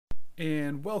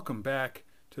and welcome back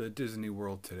to the Disney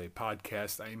World Today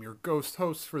podcast. I am your ghost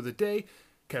host for the day,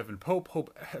 Kevin Pope.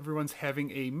 Hope everyone's having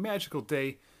a magical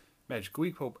day, magical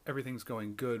week. Hope everything's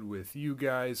going good with you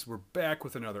guys. We're back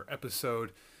with another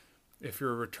episode. If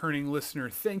you're a returning listener,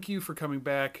 thank you for coming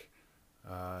back.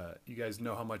 You guys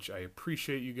know how much I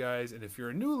appreciate you guys. And if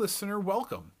you're a new listener,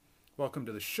 welcome. Welcome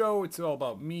to the show. It's all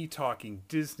about me talking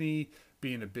Disney,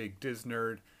 being a big Disney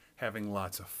nerd, having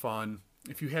lots of fun.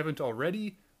 If you haven't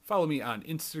already, follow me on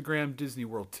Instagram, Disney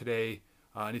World Today.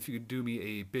 And if you could do me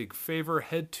a big favor,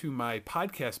 head to my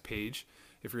podcast page.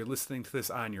 If you're listening to this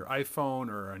on your iPhone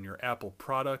or on your Apple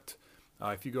product,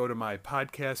 if you go to my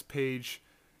podcast page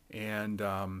and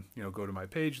go to my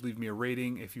page, leave me a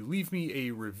rating. If you leave me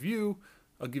a review,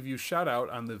 I'll give you a shout out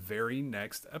on the very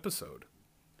next episode.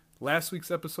 Last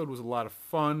week's episode was a lot of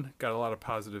fun. Got a lot of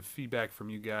positive feedback from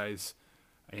you guys.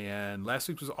 And last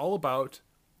week was all about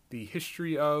the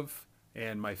history of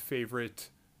and my favorite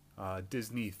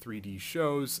Disney 3D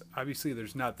shows. Obviously,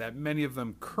 there's not that many of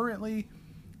them currently.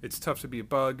 It's Tough to Be a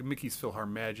Bug, Mickey's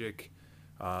PhilharMagic,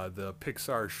 the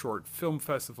Pixar Short Film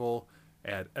Festival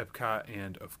at Epcot,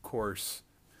 and of course,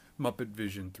 Muppet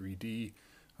Vision 3D.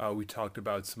 We talked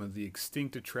about some of the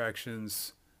extinct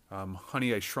attractions,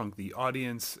 Honey, I Shrunk the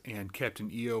Audience, and Captain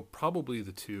EO, probably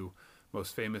the two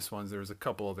most famous ones. There was a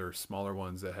couple other smaller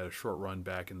ones that had a short run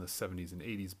back in the 70s and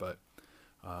 80s, but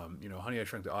Honey, I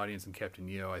Shrunk the Audience and Captain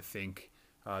EO, I think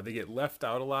they get left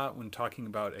out a lot when talking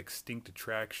about extinct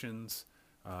attractions,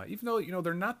 even though,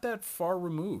 they're not that far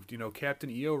removed.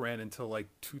 Captain EO ran until like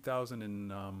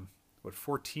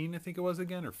 2014, I think it was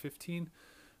again, or 15,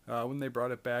 when they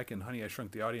brought it back, and Honey, I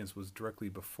Shrunk the Audience was directly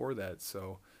before that,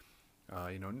 so,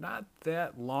 not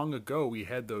that long ago we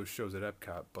had those shows at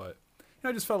Epcot, but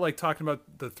I just felt like talking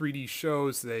about the 3D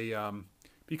shows. They,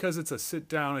 because it's a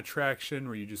sit-down attraction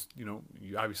where you just, you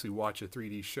obviously watch a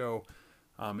 3D show.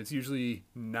 It's usually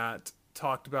not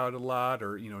talked about a lot,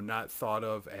 or, not thought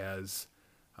of as,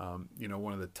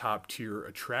 one of the top-tier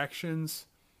attractions.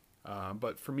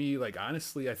 But for me, like,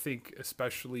 honestly, I think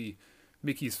especially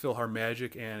Mickey's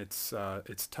PhilharMagic and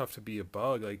it's Tough to Be a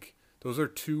Bug, like, those are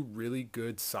two really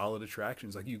good, solid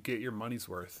attractions. Like, you get your money's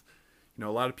worth. A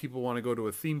lot of people want to go to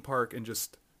a theme park and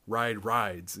just ride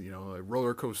rides, like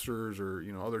roller coasters or,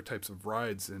 other types of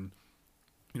rides. And,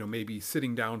 maybe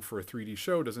sitting down for a 3D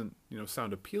show doesn't,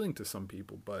 sound appealing to some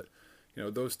people. But,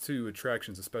 those two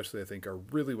attractions especially, I think, are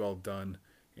really well done.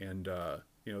 And,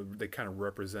 they kind of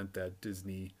represent that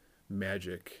Disney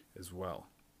magic as well.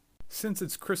 Since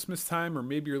it's Christmas time, or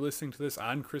maybe you're listening to this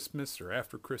on Christmas or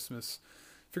after Christmas,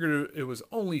 figured it was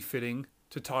only fitting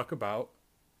to talk about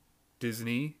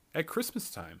Disney at Christmas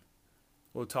time.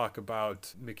 We'll talk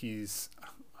about Mickey's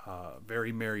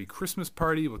Very Merry Christmas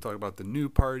Party. We'll talk about the new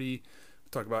party.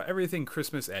 We'll talk about everything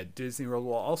Christmas at Disney World.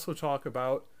 We'll also talk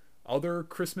about other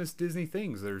Christmas Disney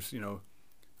things. There's,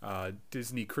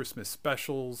 Disney Christmas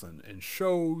specials and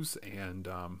shows and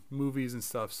movies and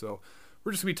stuff. So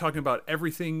we're just going to be talking about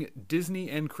everything Disney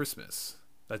and Christmas.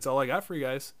 That's all I got for you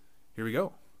guys. Here we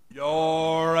go.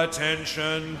 Your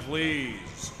attention,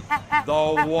 please.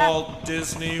 The Walt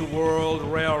Disney World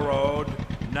Railroad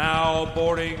now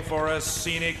boarding for a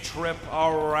scenic trip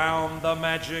around the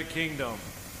Magic Kingdom.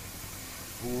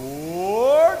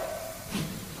 Board!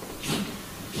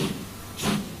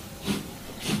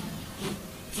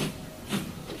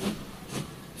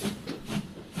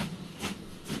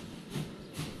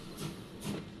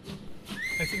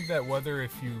 I think that whether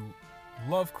if you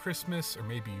love Christmas or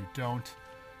maybe you don't,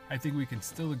 I think we can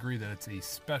still agree that it's a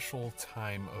special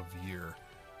time of year.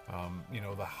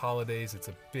 The holidays, it's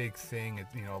a big thing.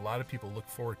 A lot of people look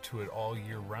forward to it all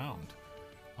year round.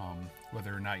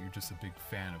 Whether or not you're just a big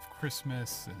fan of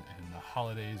Christmas and the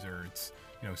holidays, or it's,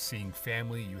 seeing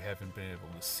family you haven't been able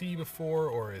to see before,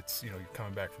 or it's, you're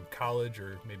coming back from college,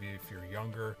 or maybe if you're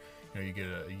younger, you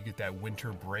get that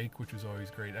winter break, which is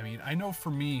always great. I mean, I know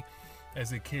for me,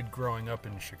 as a kid growing up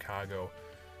in Chicago,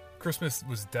 Christmas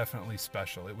was definitely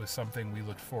special. It was something we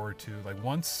looked forward to. Like,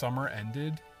 once summer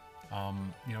ended,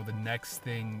 the next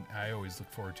thing I always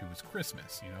looked forward to was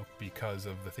Christmas, because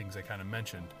of the things I kind of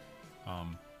mentioned.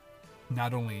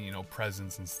 Not only,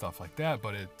 presents and stuff like that,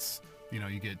 but it's,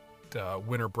 you get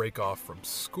winter break off from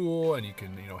school, and you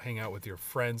can, hang out with your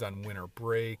friends on winter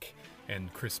break,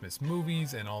 and Christmas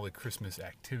movies and all the Christmas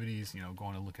activities,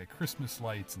 going to look at Christmas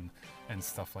lights and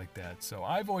stuff like that. So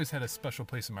I've always had a special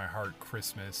place in my heart,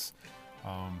 Christmas.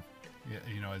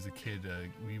 As a kid,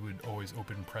 we would always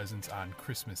open presents on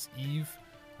Christmas Eve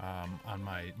on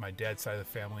my dad's side of the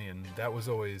family, and that was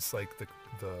always like the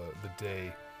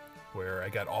day where I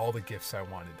got all the gifts I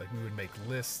wanted. Like, we would make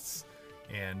lists,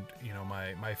 and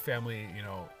my family,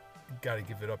 got to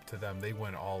give it up to them. They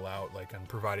went all out, like, on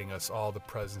providing us all the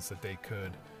presents that they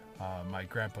could. My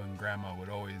grandpa and grandma would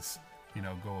always,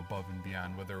 go above and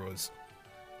beyond, whether it was,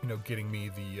 getting me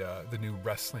the new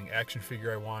wrestling action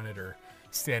figure I wanted, or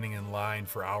standing in line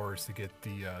for hours to get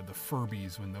the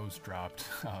Furbies when those dropped.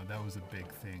 That was a big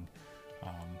thing.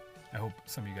 I hope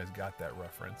some of you guys got that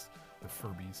reference, the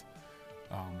Furbies.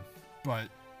 But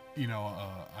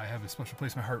I have a special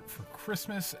place in my heart for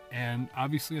Christmas, and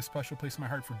obviously a special place in my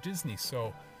heart for Disney.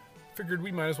 So figured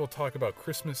we might as well talk about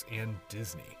Christmas and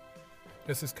Disney.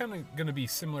 This is kind of going to be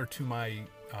similar to my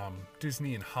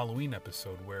Disney and Halloween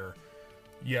episode, where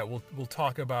we'll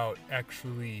talk about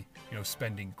actually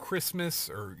spending Christmas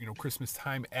or Christmas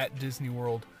time at Disney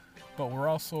World, but we're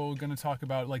also going to talk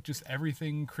about like just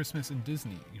everything Christmas and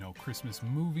Disney, Christmas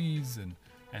movies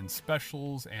and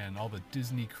specials and all the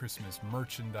Disney Christmas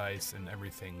merchandise and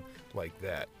everything like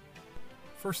that.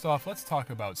 First off, let's talk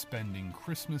about spending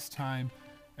Christmas time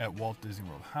at Walt Disney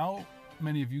World. How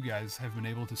many of you guys have been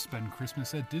able to spend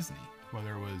Christmas at Disney?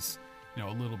 Whether it was,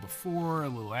 a little before, a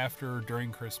little after,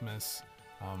 during Christmas.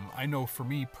 I know for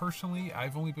me personally,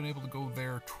 I've only been able to go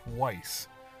there twice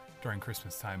during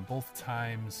Christmas time. Both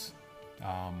times,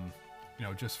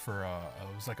 just for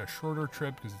it was like a shorter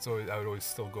trip, because I would always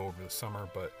still go over the summer.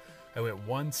 But I went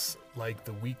once like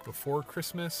the week before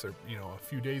Christmas, or a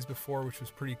few days before, which was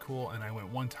pretty cool. And I went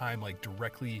one time like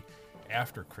directly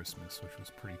after Christmas, which was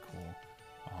pretty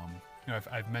cool.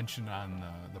 I've mentioned on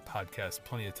the podcast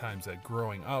plenty of times that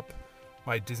growing up,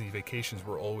 my Disney vacations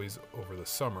were always over the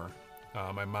summer.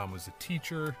 My mom was a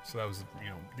teacher, so that was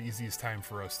the easiest time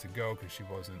for us to go, because she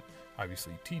wasn't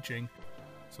obviously teaching.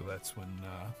 So that's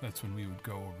when we would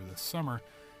go over the summer.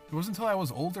 It wasn't until I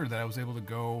was older that I was able to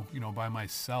go by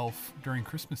myself during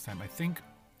Christmas time. I think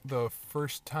the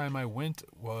first time I went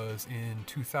was in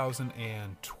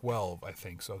 2012, I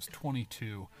think. So I was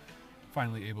 22,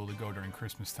 finally able to go during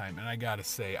Christmas time. And I gotta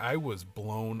say, I was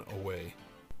blown away.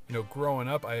 Growing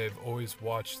up, I have always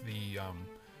watched the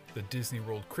Disney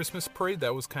World Christmas parade.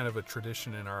 That was kind of a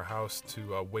tradition in our house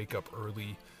to wake up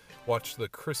early, watch the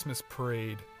Christmas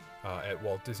parade at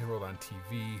Walt Disney World on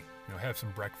TV, have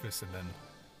some breakfast, and then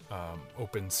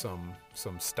open some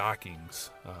stockings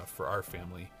for our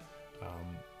family.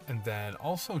 And then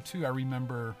also too, I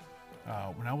remember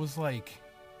when I was like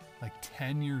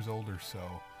 10 years old or so,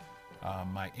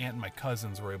 my aunt and my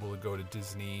cousins were able to go to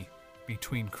Disney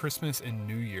between Christmas and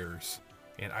New Year's.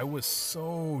 And I was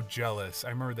so jealous. I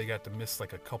remember they got to miss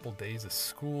like a couple days of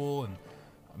school, and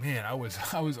man, I was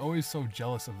always so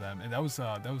jealous of them. And that was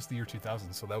the year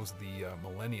 2000, so that was the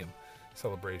Millennium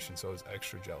celebration. So I was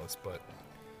extra jealous. But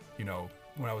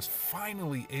when I was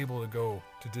finally able to go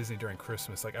to Disney during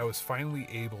Christmas, like I was finally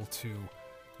able to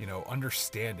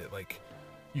understand it. Like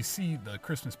you see the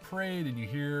Christmas parade and you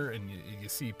hear and you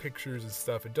see pictures and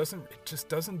stuff. It just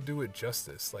doesn't do it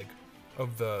justice. Like,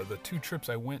 of the two trips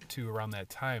I went to around that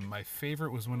time, my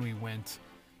favorite was when we went,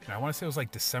 and I want to say it was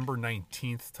like December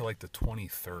 19th to like the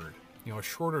 23rd. A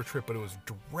shorter trip, but it was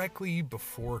directly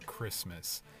before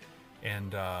Christmas.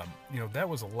 And, that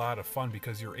was a lot of fun,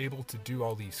 because you're able to do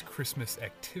all these Christmas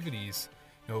activities,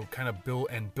 kind of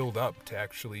build up to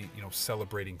actually,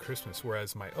 celebrating Christmas.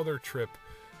 Whereas my other trip,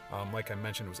 like I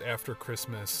mentioned, was after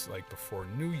Christmas, like before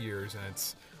New Year's,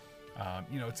 and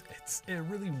it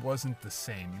really wasn't the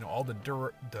same. All the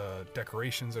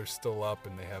decorations are still up,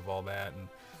 and they have all that,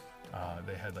 and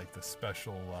they had like the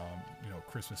special,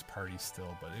 Christmas party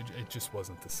still, but it just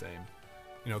wasn't the same.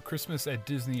 Christmas at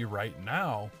Disney right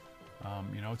now,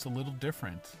 it's a little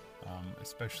different,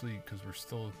 especially because we're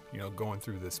still, going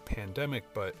through this pandemic,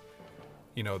 but,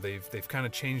 they've kind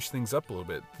of changed things up a little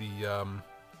bit.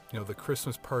 The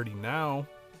Christmas party now,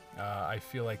 I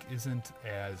feel like isn't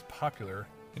as popular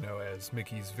as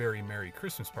Mickey's Very Merry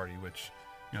Christmas Party, which,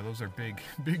 those are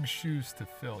big shoes to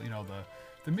fill.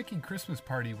 The Mickey Christmas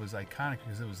Party was iconic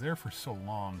because it was there for so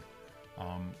long.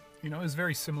 It was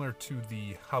very similar to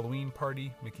the Halloween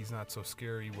party, Mickey's Not So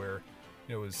Scary, where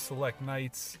it was select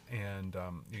nights, and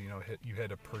you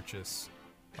had to purchase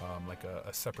like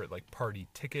a separate like party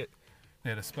ticket. They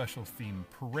had a special themed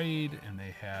parade, and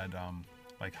they had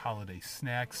like holiday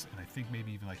snacks, and I think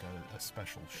maybe even like a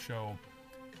special show.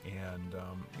 And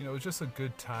it was just a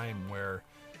good time where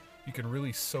you can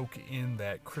really soak in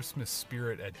that Christmas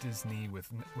spirit at Disney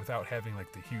without having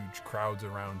like the huge crowds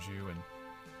around you. And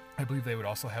I believe they would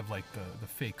also have like the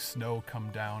fake snow come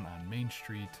down on Main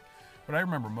Street. What I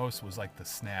remember most was like the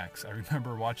snacks. I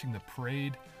remember watching the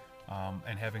parade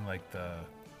and having like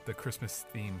the Christmas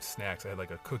themed snacks. I had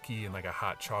like a cookie and like a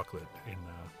hot chocolate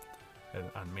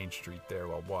on Main Street there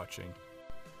while watching.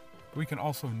 But we can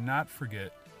also not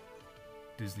forget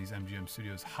Disney's MGM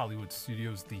Studios, Hollywood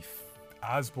Studios, the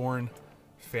Osborne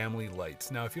family lights.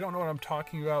 Now, if you don't know what I'm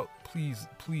talking about, please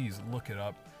look it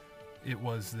up. It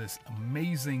was this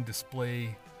amazing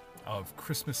display of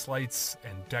Christmas lights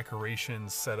and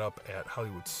decorations set up at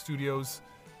Hollywood Studios,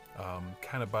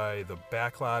 kind of by the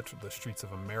backlot, the Streets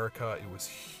of America. It was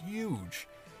huge,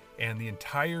 and the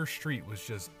entire street was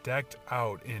just decked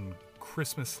out in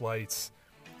Christmas lights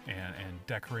and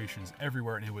decorations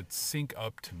everywhere, and it would sync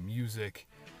up to music.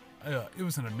 It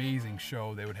was an amazing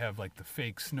show. They would have like the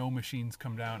fake snow machines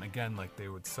come down again, like they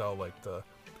would sell like the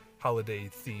holiday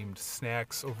themed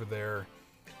snacks over there,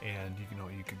 and you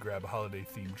could grab a holiday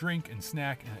themed drink and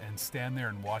snack and stand there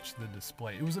and watch the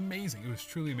display. It was amazing. It was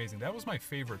truly amazing. That was my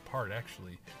favorite part,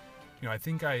 actually. I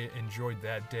think I enjoyed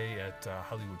that day at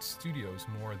Hollywood Studios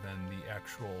more than the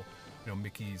actual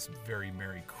Mickey's Very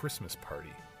Merry Christmas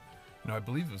Party. I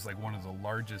believe it was like one of the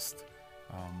largest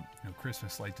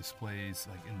Christmas light displays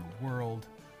like in the world.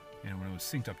 And when it was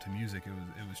synced up to music,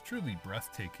 it was truly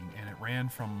breathtaking. And it ran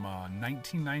from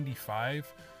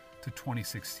 1995 to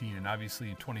 2016. And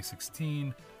obviously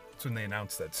 2016, that's when they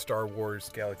announced that Star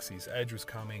Wars Galaxy's Edge was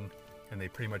coming. And they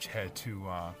pretty much had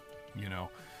to,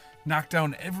 knock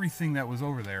down everything that was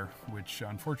over there, which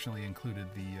unfortunately included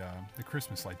the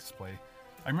Christmas light display.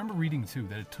 I remember reading, too,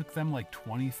 that it took them like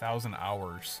 20,000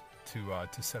 hours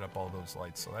to set up all those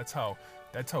lights. So that's how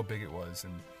big it was.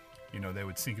 And they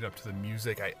would sync it up to the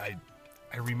music. I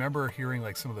remember hearing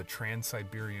like some of the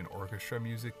Trans-Siberian Orchestra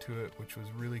music to it, which was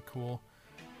really cool.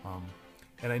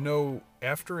 And I know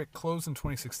after it closed in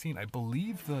 2016, I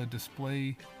believe the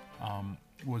display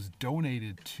was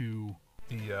donated to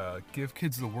the Give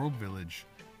Kids the World Village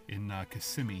in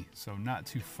Kissimmee, so not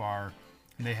too far.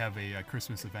 And they have a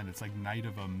Christmas event. It's like Night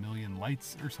of a Million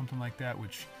Lights or something like that,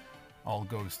 which all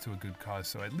goes to a good cause.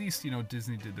 So at least,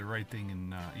 Disney did the right thing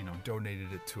and,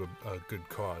 donated it to a good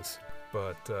cause.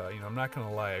 But, I'm not going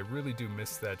to lie, I really do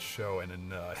miss that show.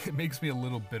 And it makes me a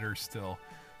little bitter still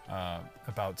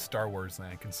about Star Wars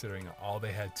Land, considering all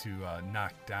they had to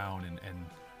knock down and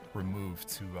remove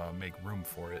to make room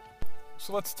for it.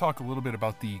 So let's talk a little bit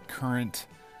about the current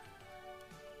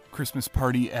Christmas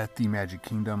party at the Magic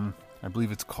Kingdom. I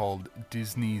believe it's called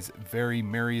Disney's Very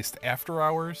Merriest After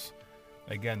Hours.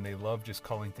 Again, they love just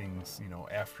calling things,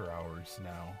 after hours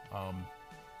now.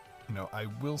 I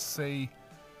will say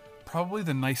probably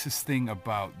the nicest thing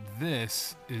about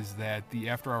this is that the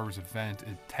after hours event,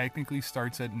 it technically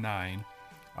starts at 9.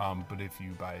 But if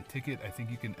you buy a ticket, I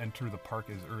think you can enter the park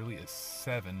as early as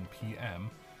 7 p.m.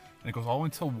 And it goes all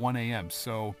until 1 a.m.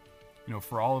 So,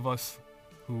 for all of us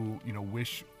who,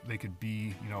 wish they could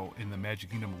be, in the Magic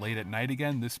Kingdom late at night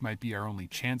again, this might be our only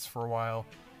chance for a while.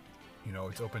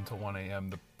 It's open till 1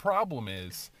 a.m. The problem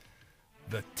is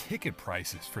the ticket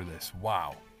prices for this.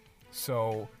 Wow.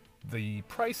 So the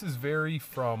prices vary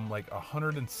from like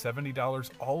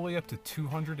 $170 all the way up to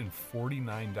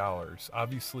 $249.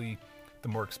 Obviously, the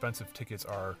more expensive tickets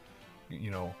are,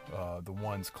 the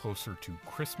ones closer to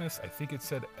Christmas. I think it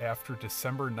said after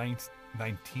December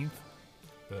 19th,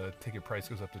 the ticket price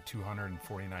goes up to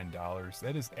 $249.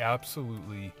 That is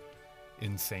absolutely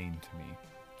insane to me.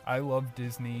 I love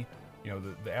Disney.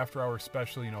 The after hours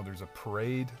special, there's a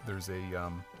parade, there's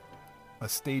a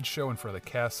stage show in front of the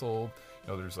castle,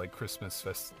 there's like Christmas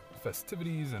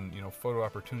festivities and, photo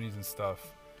opportunities and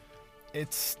stuff.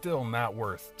 It's still not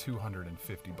worth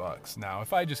 $250. Now,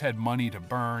 if I just had money to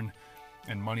burn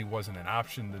and money wasn't an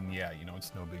option, then yeah,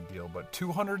 it's no big deal. But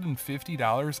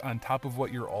 $250 on top of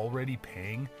what you're already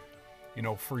paying,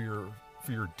 for your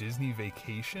Disney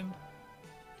vacation,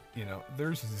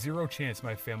 there's zero chance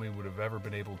my family would have ever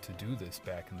been able to do this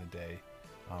back in the day.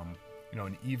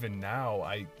 And even now,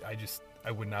 I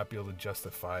would not be able to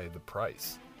justify the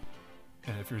price.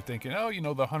 And if you're thinking, the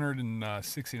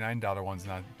 $169 one's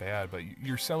not bad, but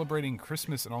you're celebrating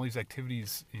Christmas and all these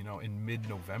activities, in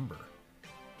mid-November.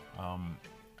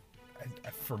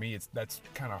 For me, that's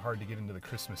kind of hard to get into the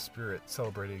Christmas spirit,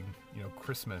 celebrating,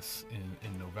 Christmas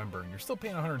in November, and you're still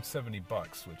paying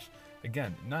 $170, which,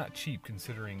 again, not cheap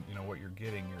considering, what you're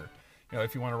getting.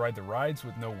 If you want to ride the rides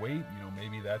with no wait,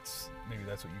 maybe that's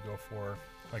what you go for.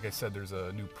 Like I said, there's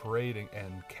a new parade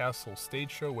and castle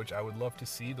stage show, which I would love to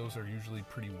see. Those are usually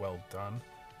pretty well done.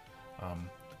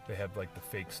 They have like the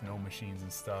fake snow machines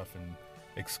and stuff, and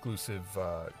exclusive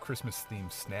Christmas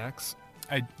themed snacks.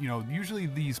 Usually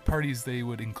these parties, they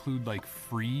would include like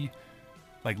free,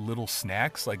 like little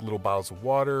snacks, like little bottles of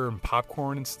water and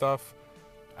popcorn and stuff.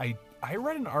 I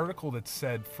read an article that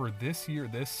said for this year,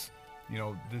 this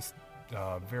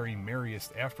Very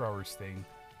Merriest After Hours thing,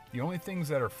 the only things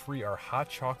that are free are hot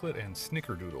chocolate and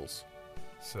snickerdoodles.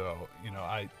 So,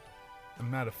 I'm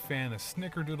not a fan of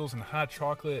snickerdoodles, and hot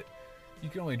chocolate you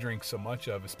can only drink so much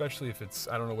of, especially if it's,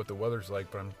 I don't know what the weather's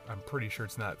like, but I'm pretty sure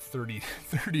it's not 30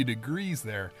 degrees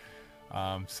there.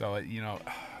 So,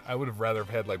 I would have rather have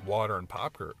had like water and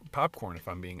popcorn if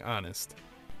I'm being honest.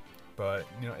 But,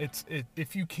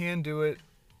 if you can do it,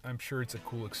 I'm sure it's a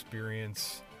cool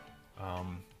experience.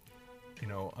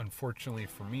 Unfortunately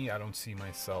for me, I don't see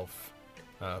myself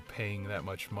paying that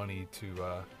much money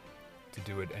to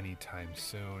do it anytime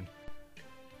soon.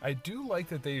 I do like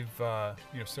that they've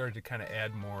started to kind of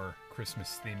add more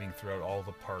Christmas theming throughout all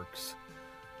the parks.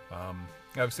 I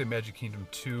would say Magic Kingdom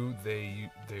 2,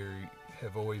 they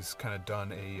have always kind of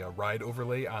done a ride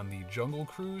overlay on the Jungle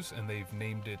Cruise, and they've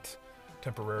named it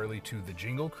temporarily to the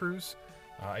Jingle Cruise.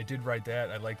 I did ride that.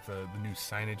 I like the new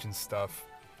signage and stuff.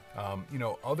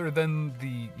 Other than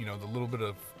the little bit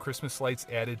of Christmas lights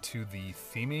added to the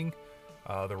theming,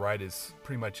 the ride is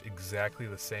pretty much exactly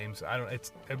the same. So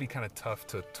it'd be kind of tough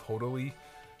to totally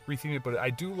retheme it, but I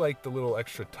do like the little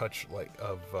extra touch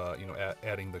of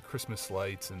adding the Christmas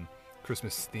lights and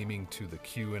Christmas theming to the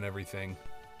queue and everything.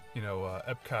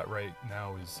 Epcot right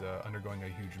now is undergoing a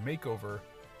huge makeover,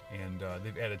 and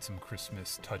they've added some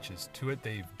Christmas touches to it.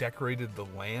 They've decorated the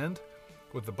land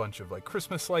with a bunch of like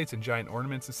Christmas lights and giant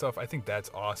ornaments and stuff. I think that's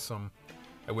awesome.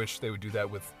 I wish they would do that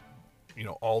with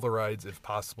all the rides if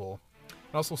possible.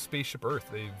 And also Spaceship Earth,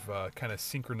 they've kind of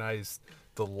synchronized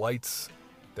the lights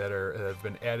that have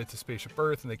been added to Spaceship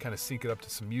Earth, and they kind of sync it up to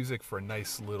some music for a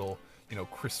nice little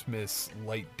Christmas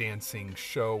light dancing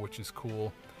show, which is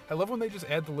cool. I love when they just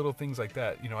add the little things like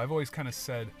that. I've always kind of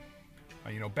said,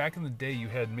 back in the day you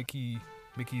had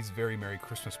Mickey's Very Merry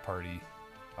Christmas Party,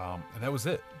 and that was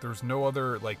it. There's no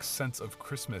other like sense of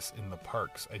Christmas in the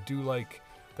parks. I do like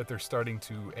that they're starting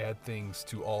to add things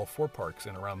to all 4 parks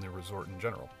and around the resort in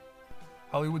general.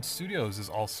 Hollywood Studios is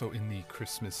also in the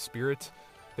Christmas spirit.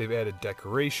 They've added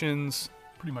decorations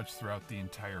pretty much throughout the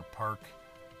entire park.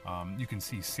 You can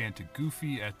see Santa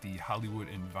Goofy at the Hollywood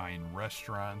and Vine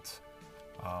restaurant.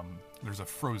 There's a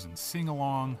Frozen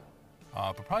sing-along.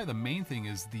 But probably the main thing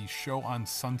is the show on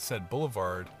Sunset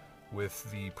Boulevard with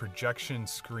the projection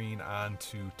screen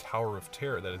onto Tower of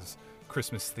Terror that is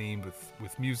Christmas themed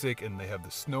with music, and they have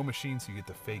the snow machine so you get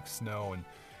the fake snow, and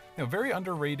very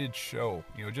underrated show.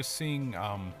 Just seeing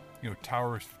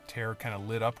Tower of Terror kind of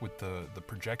lit up with the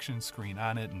projection screen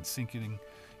on it and syncing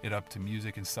it up to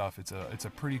music and stuff. It's a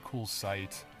pretty cool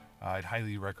sight. I'd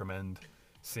highly recommend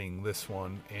seeing this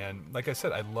one. And like I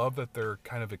said, I love that they're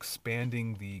kind of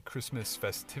expanding the Christmas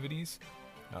festivities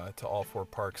to all 4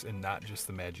 parks and not just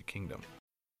the Magic Kingdom.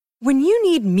 When you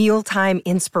need mealtime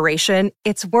inspiration,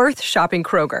 it's worth shopping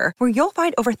Kroger, where you'll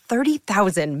find over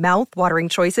 30,000 mouth-watering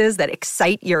choices that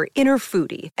excite your inner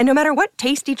foodie. And no matter what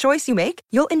tasty choice you make,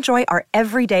 you'll enjoy our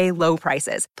everyday low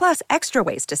prices, plus extra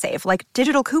ways to save, like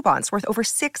digital coupons worth over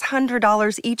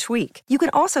 $600 each week. You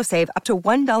can also save up to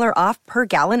 $1 off per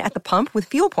gallon at the pump with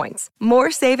fuel points.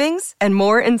 More savings and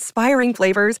more inspiring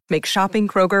flavors make shopping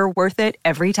Kroger worth it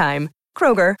every time.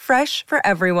 Kroger, fresh for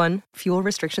everyone. Fuel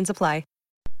restrictions apply.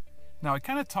 Now, I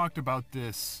kind of talked about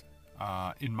this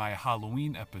in my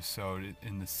Halloween episode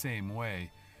in the same way.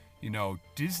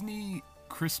 Disney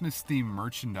Christmas-themed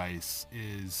merchandise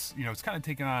is, it's kind of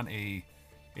taken on a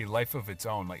life of its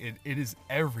own. Like, it is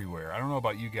everywhere. I don't know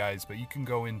about you guys, but you can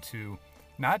go into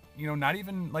not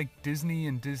even like Disney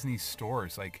and Disney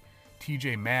stores, like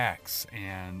TJ Maxx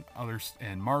and others,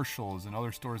 and Marshalls and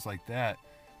other stores like that.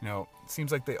 It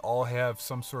seems like they all have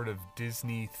some sort of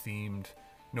Disney-themed,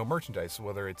 merchandise,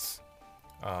 whether it's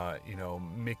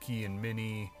Mickey and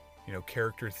Minnie,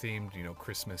 character themed,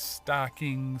 Christmas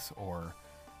stockings or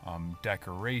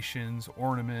decorations,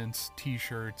 ornaments,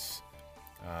 t-shirts.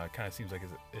 Kind of seems like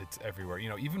it's everywhere.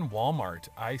 Even Walmart,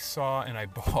 I saw and I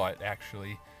bought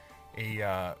actually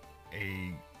a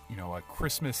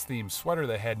Christmas themed sweater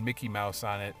that had Mickey Mouse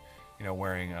on it,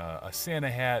 wearing a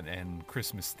Santa hat and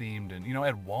Christmas themed, and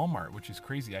at Walmart, which is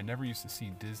crazy. I never used to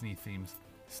see Disney themed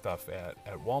stuff at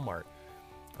Walmart.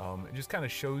 It just kind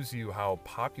of shows you how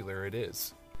popular it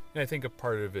is. And I think a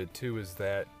part of it too is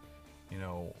that,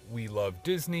 we love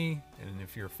Disney, and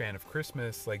if you're a fan of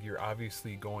Christmas, like, you're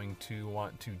obviously going to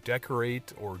want to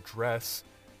decorate or dress,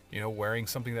 wearing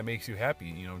something that makes you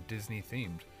happy, Disney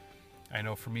themed. I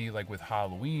know for me, like with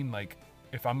Halloween, like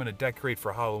if I'm going to decorate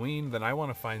for Halloween, then I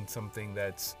want to find something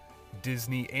that's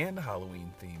Disney and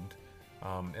Halloween themed.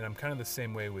 And I'm kind of the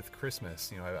same way with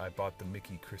Christmas. I bought the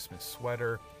Mickey Christmas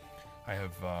sweater. I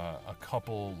have a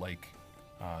couple like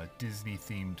Disney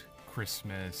themed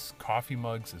Christmas coffee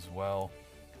mugs as well.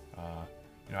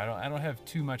 I don't have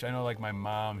too much. I know like my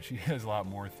mom, she has a lot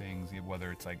more things,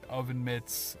 whether it's like oven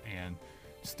mitts and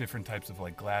just different types of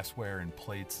like glassware and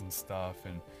plates and stuff,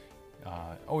 and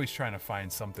always trying to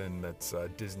find something that's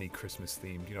Disney Christmas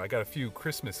themed. You know, I got a few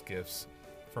Christmas gifts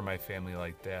for my family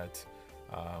like that.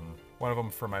 One of them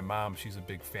for my mom. She's a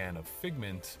big fan of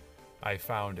Figment. I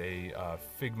found a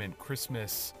Figment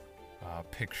Christmas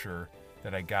picture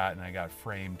that I got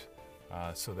framed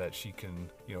so that she can,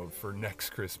 you know, for next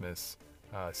Christmas,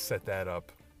 set that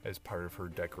up as part of her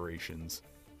decorations.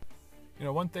 You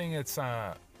know, one thing that's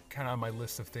kind of on my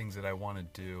list of things that I want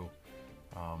to do,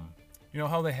 you know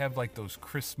how they have like those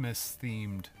Christmas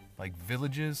themed like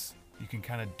villages? You can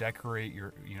kind of decorate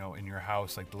your, you know, in your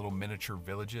house, like the little miniature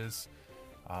villages.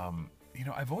 You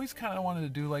know, I've always kind of wanted to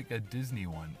do like a Disney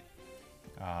one.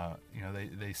 You know,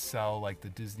 they sell like the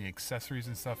Disney accessories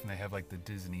and stuff, and they have like the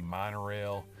Disney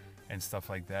monorail and stuff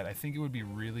like that. I think it would be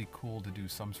really cool to do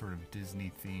some sort of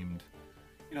Disney themed,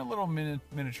 you know, little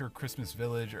miniature Christmas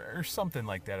village or something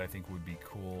like that. I think would be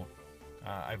cool.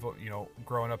 You know,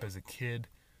 growing up as a kid,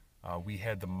 we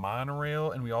had the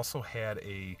monorail, and we also had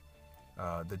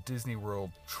the Disney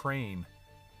World train,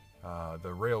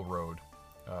 the railroad.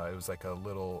 It was like a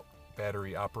little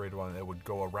battery operated one that would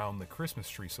go around the Christmas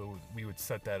tree. So we would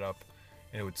set that up,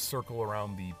 and it would circle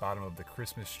around the bottom of the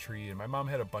Christmas tree. And my mom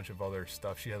had a bunch of other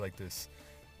stuff. She had like this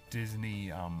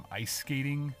Disney ice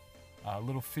skating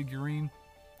little figurine.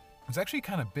 It was actually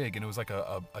kind of big, and it was like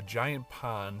a giant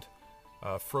pond,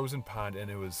 frozen pond,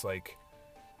 and it was like,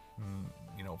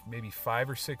 you know, maybe 5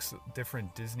 or 6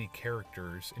 different Disney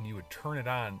characters, and you would turn it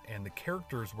on, and the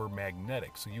characters were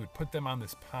magnetic. So you would put them on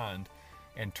this pond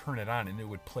and turn it on, and it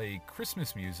would play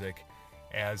Christmas music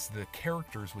as the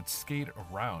characters would skate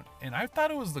around. And I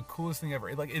thought it was the coolest thing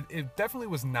ever. Like it definitely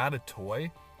was not a toy,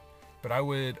 but I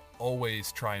would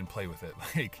always try and play with it.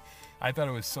 Like, I thought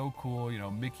it was so cool. You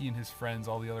know, Mickey and his friends,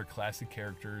 all the other classic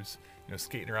characters, you know,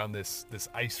 skating around this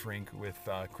ice rink with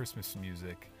Christmas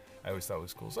music. I always thought it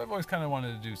was cool. So I've always kind of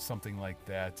wanted to do something like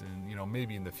that, and, you know,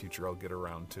 maybe in the future I'll get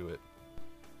around to it.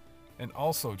 And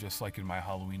also, just like in my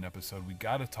Halloween episode, we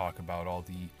got to talk about all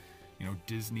the, you know,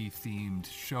 Disney-themed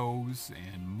shows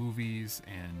and movies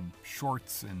and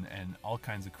shorts and all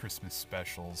kinds of Christmas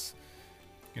specials.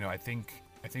 You know, I think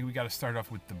we got to start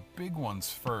off with the big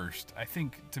ones first. I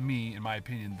think, to me, in my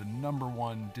opinion, the number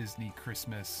one Disney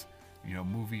Christmas, you know,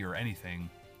 movie or anything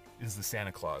is the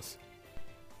Santa Claus.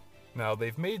 Now,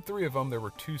 they've made 3 of them. There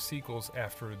were 2 sequels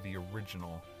after the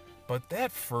original, but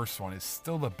that first one is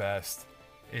still the best.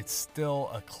 It's still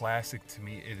a classic to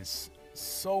me. It is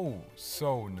so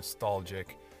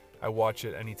nostalgic. I watch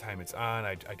it anytime it's on.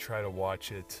 I try to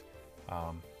watch it. You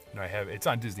know, it's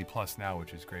on Disney Plus now,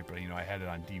 which is great. But, you know, I had it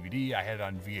on DVD. I had it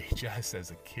on VHS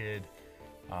as a kid.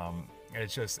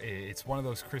 It's one of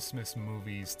those Christmas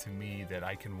movies to me that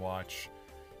I can watch,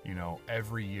 you know,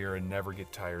 every year and never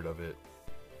get tired of it.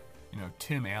 You know,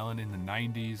 Tim Allen in the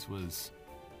 90s was,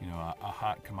 you know, a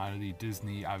hot commodity.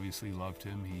 Disney obviously loved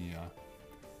him. He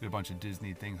did a bunch of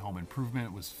Disney things. Home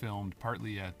Improvement was filmed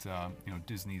partly at, you know,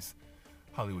 Disney's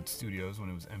Hollywood Studios when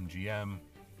it was MGM.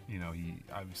 You know, he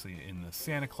obviously in the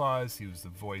Santa Claus, he was the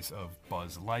voice of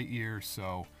Buzz Lightyear.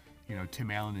 So, you know, Tim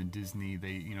Allen and Disney,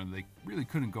 they really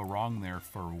couldn't go wrong there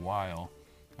for a while.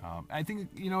 I think,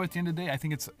 you know, at the end of the day, I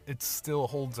think it still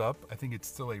holds up. I think it's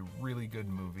still a really good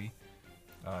movie.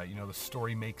 You know, the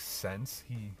story makes sense.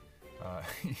 He,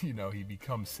 you know, he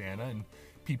becomes Santa, and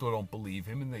people don't believe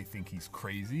him, and they think he's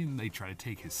crazy, and they try to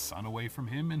take his son away from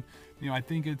him. And, you know, I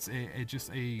think it's just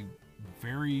a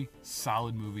very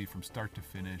solid movie from start to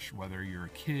finish. Whether you're a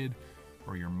kid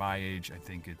or you're my age, I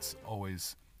think it's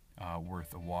always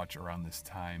worth a watch around this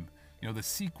time. You know, the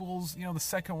sequels, you know, the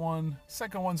second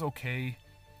one's okay.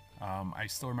 I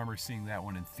still remember seeing that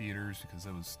one in theaters because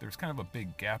there's kind of a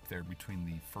big gap there between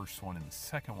the first one and the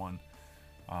second one.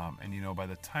 And, you know, by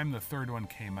the time the third one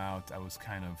came out, I was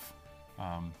kind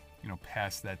of, you know,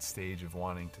 past that stage of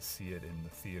wanting to see it in the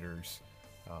theaters.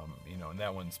 You know, and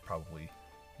that one's probably,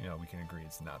 you know, we can agree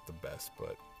it's not the best,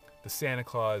 but the Santa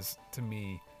Claus, to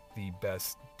me, the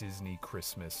best Disney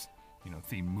Christmas, you know,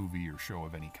 themed movie or show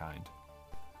of any kind.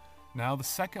 Now the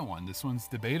second one, this one's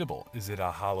debatable. Is it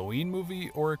a Halloween movie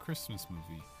or a Christmas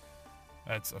movie?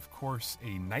 That's, of course,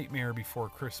 A Nightmare Before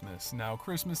Christmas. Now,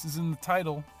 Christmas is in the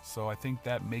title, so I think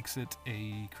that makes it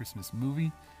a Christmas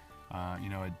movie. You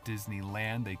know, at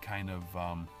Disneyland, they kind of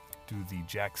do the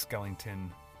Jack Skellington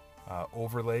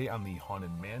overlay on the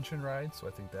Haunted Mansion ride, so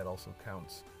I think that also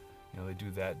counts. You know, they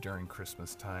do that during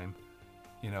Christmas time.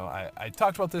 You know, I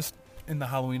talked about this in the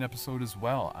Halloween episode as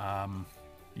well.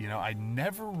 You know, I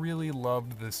never really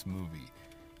loved this movie.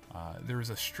 There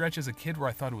was a stretch as a kid where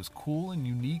I thought it was cool and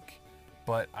unique,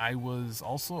 but I was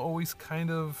also always kind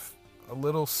of a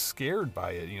little scared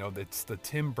by it. It's the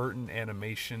Tim Burton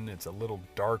animation. It's a little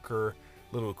darker,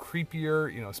 a little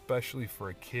creepier, especially for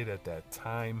a kid at that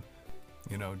time.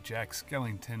 Jack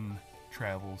Skellington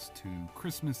travels to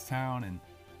Christmas Town and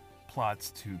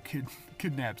plots to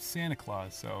kidnap Santa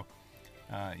Claus. So,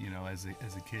 as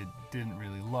a kid, didn't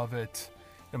really love it.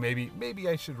 Maybe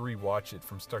I should rewatch it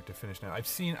from start to finish now. I've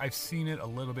seen it a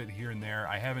little bit here and there.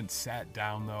 I haven't sat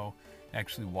down though,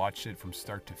 actually watched it from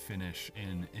start to finish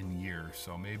in years.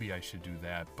 So maybe I should do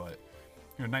that. But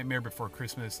Nightmare Before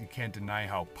Christmas, you can't deny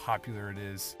how popular it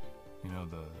is.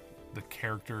 The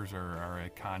characters are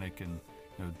iconic, and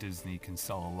Disney can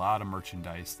sell a lot of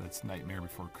merchandise that's Nightmare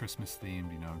Before Christmas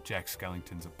themed. Jack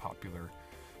Skellington's a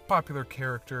popular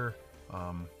character.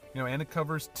 And it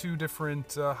covers 2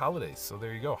 different holidays. So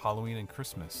there you go, Halloween and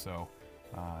Christmas. So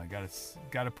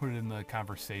got to put it in the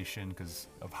conversation because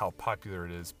of how popular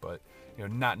it is, but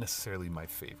not necessarily my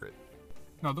favorite.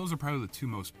 Now, those are probably the 2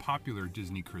 most popular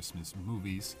Disney Christmas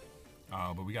movies,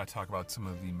 but we got to talk about some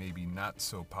of the maybe not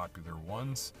so popular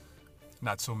ones,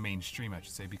 not so mainstream, I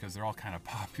should say, because they're all kind of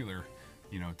popular,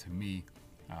 to me.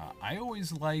 I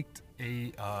always liked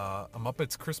a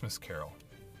Muppets Christmas Carol.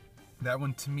 That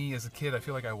one, to me, as a kid, I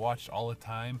feel like I watched all the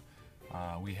time.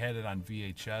 We had it on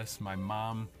VHS. My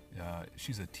mom,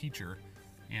 she's a teacher,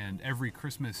 and every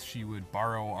Christmas she would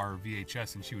borrow our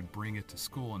VHS and she would bring it to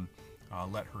school and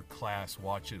let her class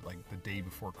watch it like the day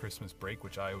before Christmas break,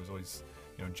 which I was always,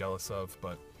 jealous of.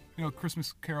 But,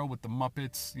 Christmas Carol with the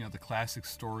Muppets, the classic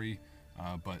story,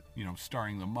 but,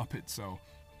 starring the Muppets. So,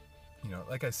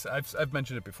 like I said, I've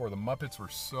mentioned it before, the Muppets were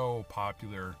so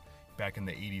popular back in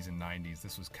the 80s and 90s.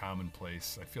 This was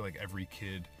commonplace. I feel like every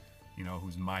kid,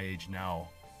 who's my age now,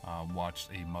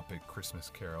 watched a Muppet Christmas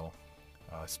Carol.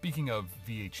 Speaking of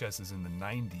VHSs in the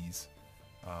 90s,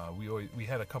 we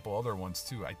had a couple other ones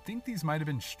too. I think these might have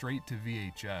been straight to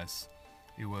VHS.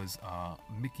 It was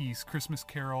Mickey's Christmas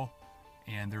Carol,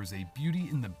 and there was a Beauty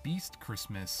and the Beast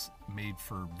Christmas made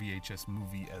for VHS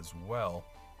movie as well.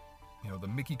 The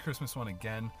Mickey Christmas one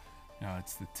again,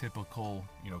 it's the typical,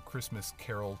 Christmas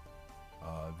Carol,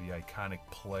 the iconic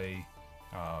play,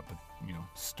 but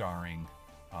starring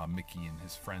Mickey and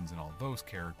his friends and all those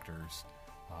characters.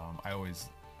 I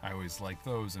always like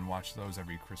those and watch those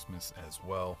every Christmas as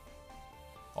well.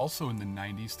 Also in the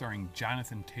 90s, starring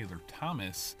Jonathan Taylor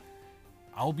Thomas,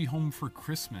 I'll Be Home for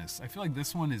Christmas. I feel like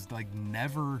this one is like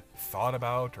never thought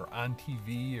about or on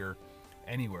TV or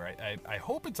anywhere. I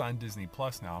hope it's on Disney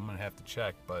Plus now. I'm gonna have to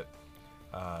check, but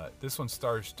this one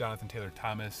stars Jonathan Taylor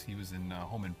Thomas. He was in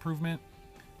Home Improvement,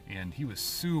 and he was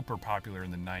super popular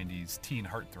in the 90s, teen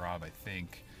heartthrob, I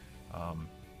think.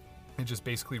 It just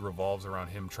basically revolves around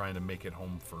him trying to make it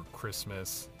home for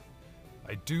Christmas.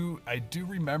 I do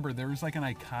remember there was like an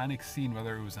iconic scene,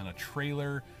 whether it was in a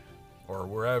trailer or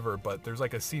wherever, but there's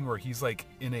like a scene where he's like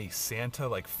in a Santa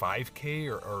like 5K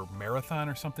or marathon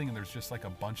or something, and there's just like a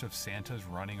bunch of Santas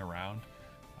running around.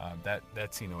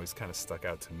 That scene always kind of stuck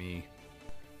out to me.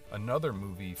 Another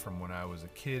movie from when I was a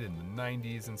kid in the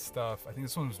 90s and stuff, I think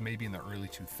this one was maybe in the early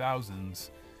 2000s.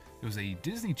 It was a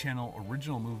Disney Channel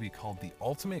original movie called The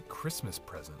Ultimate Christmas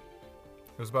Present.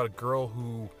 It was about a girl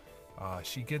who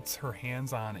she gets her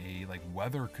hands on a like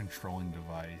weather controlling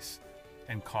device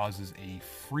and causes a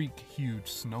freak huge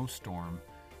snowstorm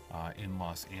in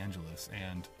Los Angeles.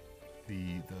 And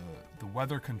the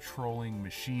weather controlling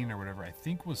machine or whatever, I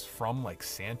think was from like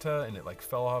Santa, and it like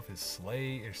fell off his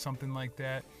sleigh or something like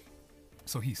that.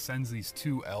 So he sends these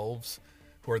 2 elves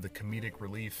who are the comedic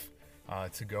relief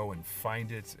to go and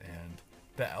find it. And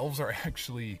the elves are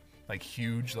actually like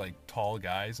huge, like tall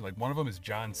guys. Like one of them is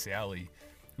John Sally,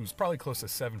 who's probably close to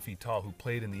 7 feet tall, who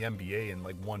played in the NBA and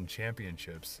like won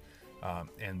championships.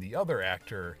 And the other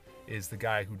actor is the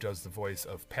guy who does the voice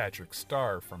of Patrick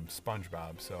Star from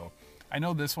SpongeBob. So I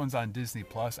know this one's on Disney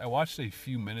Plus. I watched a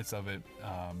few minutes of it,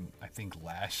 I think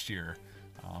last year.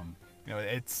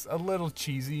 It's a little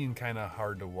cheesy and kind of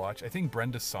hard to watch. I think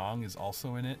Brenda Song is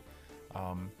also in it.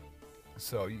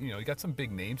 So, you got some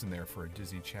big names in there for a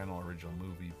Disney Channel original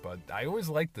movie, but I always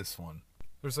liked this one.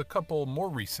 There's a couple more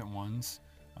recent ones.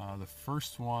 The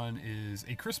first one is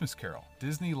A Christmas Carol.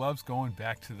 Disney loves going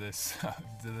back to this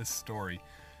to this story.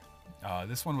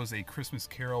 This one was A Christmas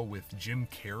Carol with Jim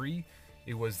Carrey.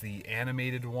 It was the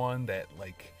animated one that,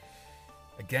 like,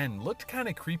 again, looked kind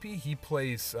of creepy. He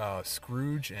plays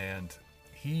Scrooge, and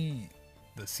the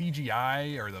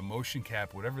CGI or the motion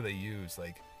cap, whatever they use,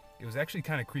 like, it was actually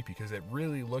kind of creepy because it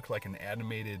really looked like an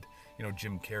animated,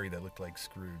 Jim Carrey that looked like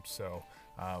Scrooge. So,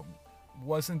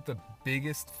 wasn't the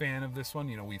biggest fan of this one.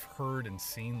 We've heard and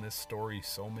seen this story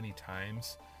so many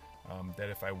times that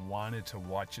if I wanted to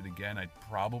watch it again, I'd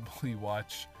probably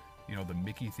watch the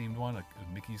Mickey themed one, a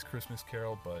Mickey's Christmas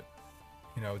Carol, but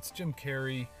it's Jim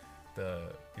Carrey.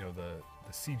 The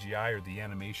CGI or the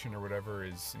animation or whatever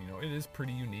is, it is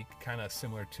pretty unique, kind of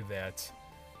similar to that,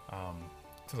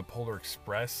 to the Polar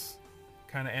Express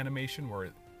kind of animation where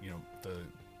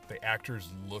the actors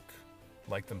look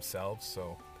like themselves.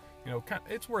 So,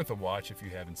 it's worth a watch if you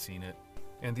haven't seen it.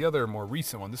 And the other more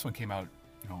recent one, this one came out,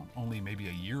 only maybe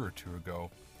a year or two ago,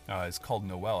 is called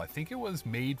Noelle. I think it was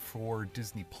made for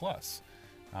Disney Plus.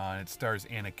 It stars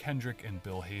Anna Kendrick and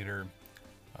Bill Hader.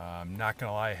 I'm not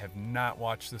gonna lie, I have not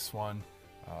watched this one.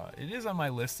 It is on my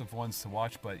list of ones to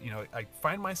watch, but I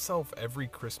find myself every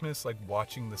Christmas like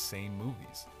watching the same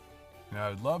movies. I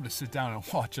would love to sit down and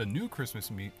watch a new Christmas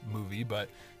movie, but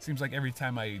it seems like every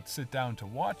time I sit down to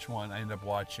watch one, I end up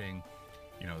watching,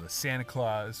 the Santa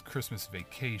Claus, Christmas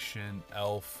Vacation,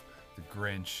 Elf, The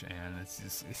Grinch, and it's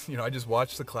just, I just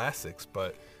watch the classics.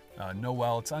 But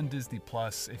Noelle, it's on Disney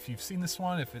Plus. If you've seen this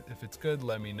one, if it's good,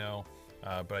 let me know.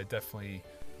 But I definitely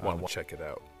want to check it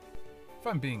out. If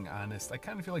I'm being honest, I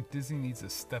kind of feel like Disney needs to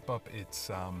step up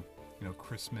its,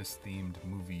 Christmas themed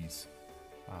movies.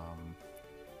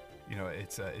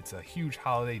 It's a huge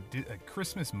holiday.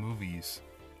 Christmas movies,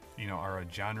 are a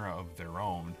genre of their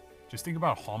own. Just think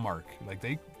about Hallmark. Like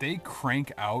they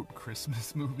crank out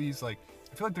Christmas movies. Like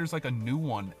I feel like there's like a new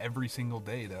one every single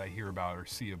day that I hear about or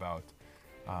see about.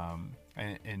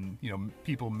 And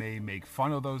people may make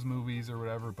fun of those movies or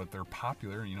whatever, but they're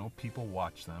popular. People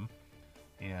watch them,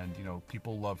 and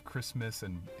people love Christmas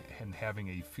and having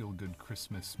a feel-good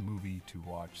Christmas movie to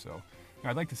watch. So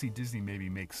I'd like to see Disney maybe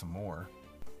make some more.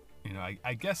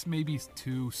 I guess maybe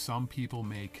too, some people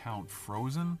may count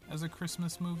Frozen as a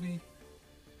Christmas movie.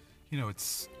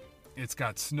 It's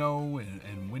got snow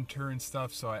and winter and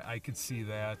stuff, so I could see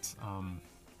that.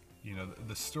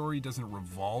 The story doesn't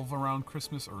revolve around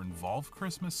Christmas or involve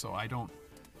Christmas, so I don't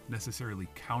necessarily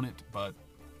count it, but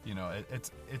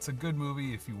it's a good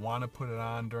movie if you want to put it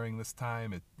on during this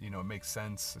time. It makes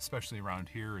sense, especially around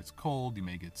here. It's cold, you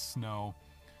may get snow.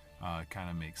 It kind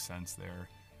of makes sense there.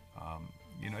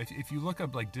 If you look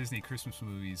up like Disney Christmas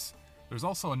movies, there's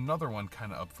also another one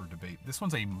kind of up for debate. This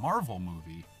one's a Marvel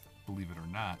movie, believe it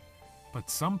or not, but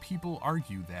some people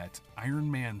argue that Iron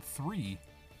Man 3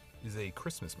 is a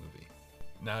Christmas movie.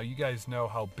 Now, you guys know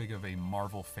how big of a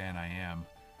Marvel fan I am.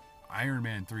 Iron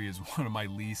Man 3 is one of my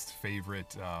least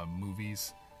favorite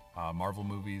movies, Marvel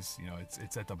movies.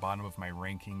 It's at the bottom of my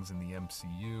rankings in the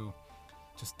MCU.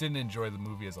 Just didn't enjoy the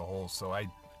movie as a whole, so I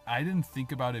didn't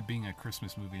think about it being a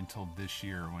Christmas movie until this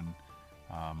year when,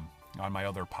 on my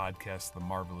other podcast, the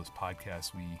Marvelous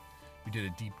Podcast, we did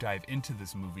a deep dive into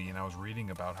this movie, and I was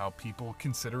reading about how people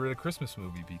consider it a Christmas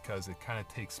movie because it kind of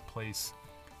takes place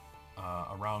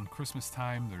around Christmas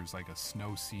time. There's like a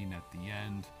snow scene at the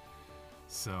end.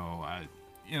 So,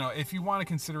 if you want to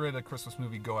consider it a Christmas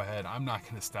movie, go ahead. I'm not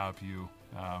going to stop you.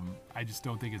 I just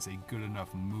don't think it's a good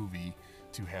enough movie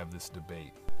to have this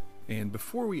debate. And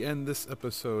before we end this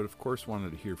episode, of course,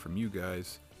 wanted to hear from you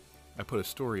guys. I put a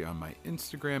story on my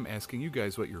Instagram asking you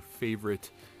guys what your favorite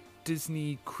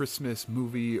Disney Christmas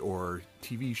movie or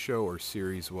TV show or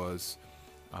series was.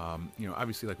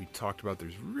 Obviously, like we talked about,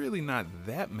 there's really not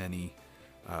that many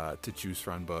to choose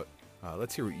from, but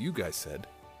let's hear what you guys said.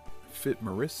 Fit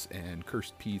Maris and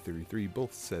Cursed P33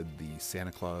 both said the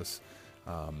Santa Claus.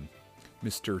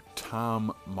 Mr.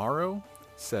 Tom Morrow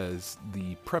says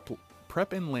the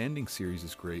Prep and Landing series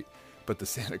is great, but the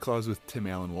Santa Claus with Tim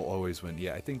Allen will always win.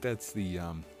 Yeah, I think that's the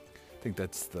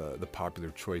popular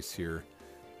choice here.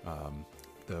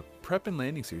 The Prep and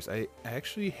Landing series, I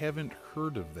actually haven't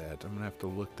heard of that. I'm gonna have to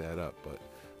look that up, but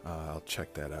I'll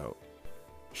check that out.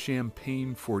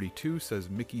 Champagne 42 says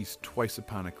Mickey's Twice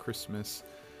Upon a Christmas.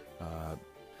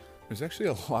 There's actually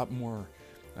a lot more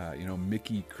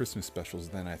Mickey Christmas specials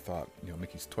than I thought.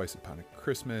 Mickey's Twice Upon a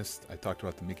Christmas. I talked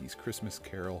about the Mickey's Christmas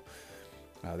Carol.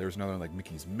 There was another one like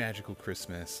Mickey's Magical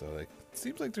Christmas. So it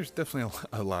seems like there's definitely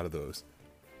a lot of those.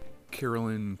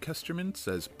 Carolyn Kesterman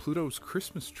says Pluto's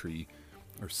Christmas Tree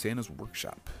or Santa's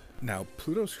Workshop. Now,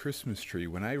 Pluto's Christmas Tree,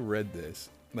 when I read this,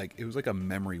 it was like a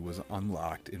memory was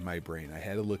unlocked in my brain. I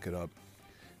had to look it up.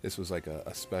 This was like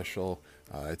a special.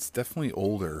 It's definitely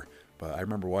older, but I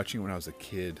remember watching it when I was a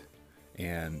kid,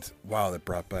 and wow, that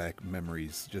brought back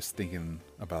memories just thinking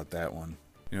about that one.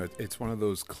 It's one of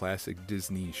those classic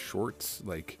Disney shorts.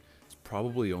 It's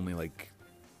probably only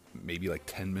maybe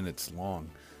 10 minutes long.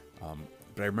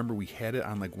 But I remember we had it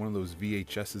on one of those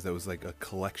VHSs that was like a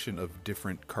collection of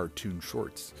different cartoon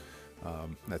shorts.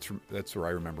 That's where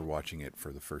I remember watching it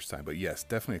for the first time. But yes,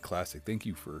 definitely a classic. Thank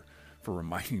you for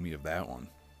reminding me of that one.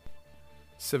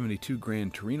 72 Gran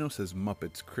Torino says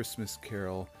Muppets Christmas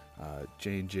Carol.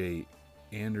 J&J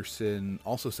Anderson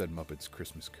also said Muppets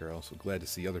Christmas Carol, so glad to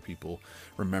see other people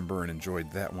remember and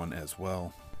enjoyed that one as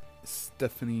well.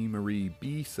 Stephanie Marie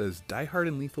B says Die Hard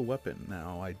and Lethal Weapon.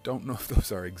 Now, I don't know if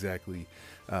those are exactly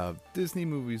Disney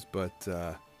movies, but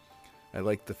I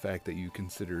like the fact that you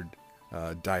considered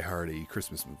Die Hard a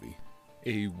Christmas movie.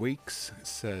 A Wakes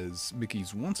says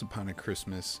Mickey's Once Upon a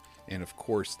Christmas, and of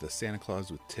course the Santa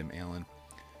Claus with Tim Allen.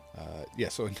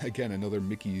 So again, another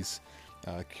Mickey's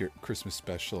Christmas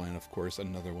special, and of course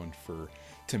another one for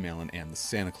Tim Allen and the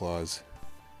Santa Claus.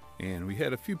 And we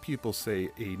had a few people say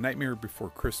A Nightmare Before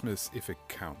Christmas, if it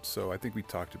counts. So I think we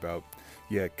talked about,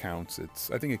 yeah, it counts.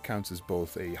 I think it counts as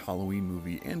both a Halloween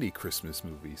movie and a Christmas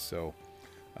movie. So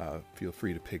feel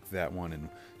free to pick that one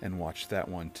and watch that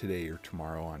one today or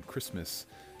tomorrow on Christmas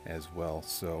as well.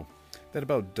 So that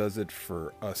about does it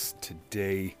for us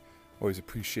today. Always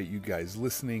appreciate you guys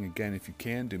listening. Again, if you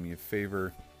can, do me a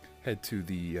favor. Head to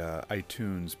the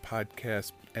iTunes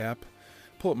podcast app,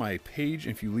 pull up my page,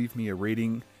 and if you leave me a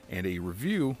rating and a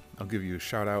review, I'll give you a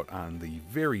shout out on the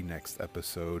very next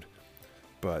episode.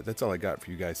 But that's all I got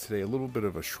for you guys today. A little bit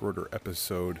of a shorter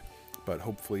episode, but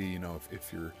hopefully,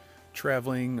 if you're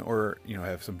traveling or,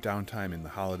 have some downtime in the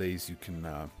holidays, you can,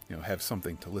 have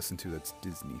something to listen to that's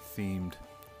Disney themed.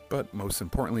 But most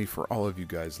importantly, for all of you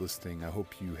guys listening, I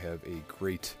hope you have a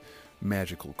great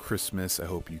magical Christmas. I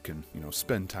hope you can,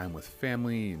 spend time with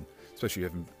family, and especially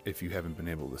if you haven't been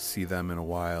able to see them in a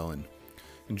while, and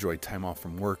enjoy time off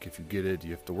from work. If you get it,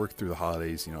 you have to work through the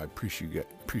holidays. I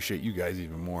appreciate you guys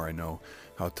even more. I know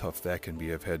how tough that can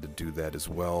be. I've had to do that as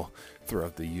well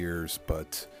throughout the years,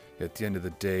 but at the end of the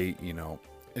day,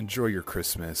 enjoy your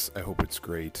Christmas. I hope it's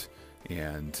great,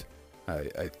 and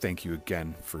I thank you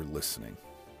again for listening.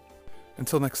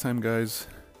 Until next time, guys,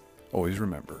 always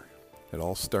remember, it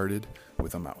all started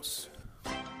with a mouse.